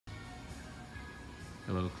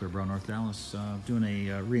Hello, Clearbrow, North Dallas. Doing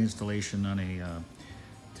a reinstallation on a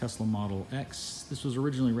Tesla Model X. This was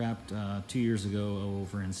originally wrapped 2 years ago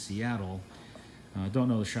over in Seattle. Don't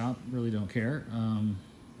know the shop, really don't care.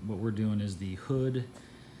 What we're doing is the hood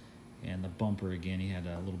and the bumper. Again, he had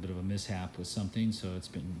a little bit of a mishap with something, so it's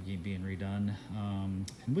been being redone.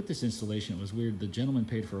 And with this installation, it was weird. The gentleman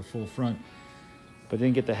paid for a full front, but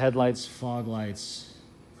didn't get the headlights, fog lights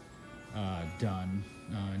done,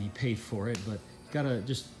 and he paid for it. But you gotta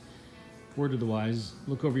just, word to the wise,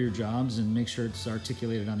 look over your jobs and make sure it's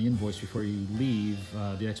articulated on the invoice before you leave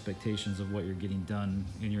the expectations of what you're getting done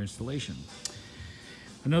in your installation.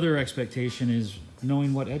 Another expectation is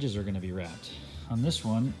knowing what edges are going to be wrapped. On this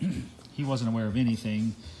one, he wasn't aware of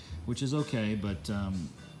anything, which is okay, but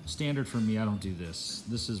standard for me, I don't do this.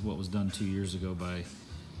 This is what was done 2 years ago by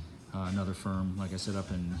another firm, like I said,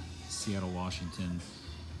 up in Seattle, Washington.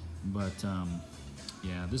 But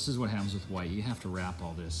yeah, this is what happens with white. You have to wrap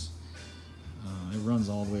all this. It runs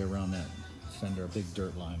all the way around that fender, a big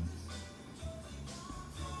dirt line.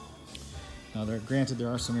 Now, granted, there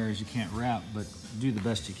are some areas you can't wrap, but do the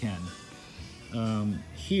best you can.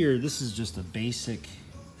 Here, this is just a basic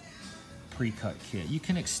pre-cut kit. You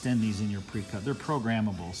can extend these in your pre-cut. They're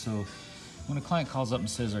programmable. So when a client calls up and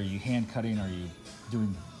says, are you hand cutting, are you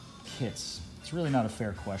doing kits? It's really not a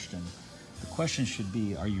fair question. The question should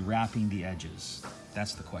be, are you wrapping the edges?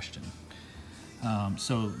 That's the question.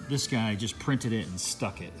 So this guy just printed it and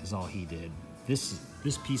stuck it, is all he did. This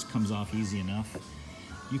piece comes off easy enough.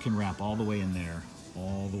 You can wrap all the way in there,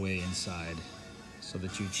 all the way inside, so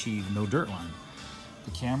that you achieve no dirt line.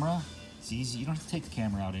 The camera, it's easy. You don't have to take the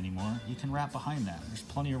camera out anymore. You can wrap behind that. There's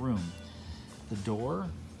plenty of room. The door,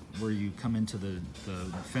 where you come into the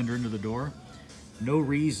fender into the door, no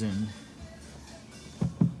reason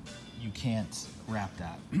you can't wrap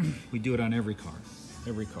that. We do it on every car,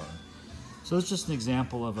 every car. So it's just an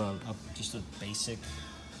example of just a basic,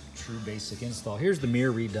 true basic install. Here's the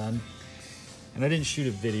mirror redone. And I didn't shoot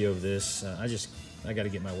a video of this. I got to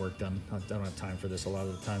get my work done. I don't have time for this a lot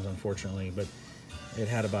of the times, unfortunately, but it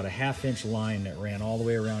had about a 1/2 inch line that ran all the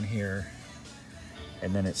way around here,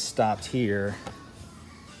 and then it stopped here,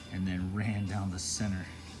 and then ran down the center,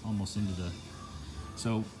 almost into the,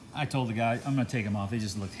 so I told the guy, I'm gonna take them off. They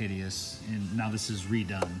just looked hideous, and now this is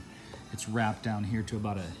redone. It's wrapped down here to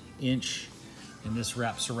about 1 inch, and this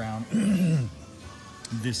wraps around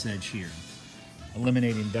this edge here,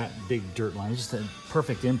 eliminating that big dirt line. It's just a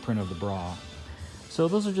perfect imprint of the bra. So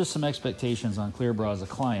those are just some expectations on Clearbrow as a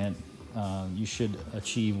client you should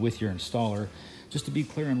achieve with your installer, just to be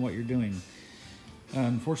clear on what you're doing.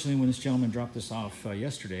 Unfortunately, when this gentleman dropped this off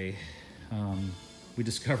yesterday, we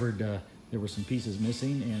discovered there were some pieces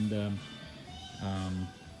missing, and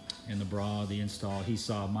in the bra, the install, he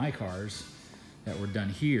saw my cars that were done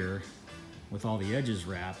here with all the edges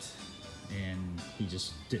wrapped, and he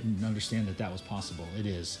just didn't understand that that was possible. It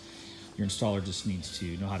is. Your installer just needs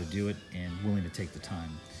to know how to do it and willing to take the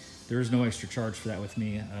time. There is no extra charge for that with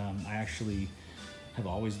me. I actually have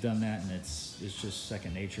always done that, and it's just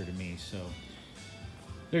second nature to me. So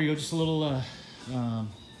there you go, just a little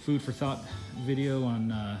food for thought video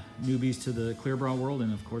on newbies to the Clearbrow world,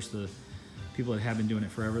 and of course the people that have been doing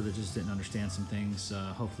it forever that just didn't understand some things.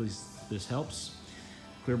 Hopefully this helps.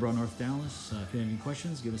 Clearbrow, North Dallas. If you have any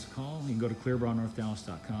questions, give us a call. You can go to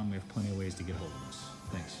clearbrownorthdallas.com. We have plenty of ways to get a hold of us.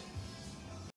 Thanks.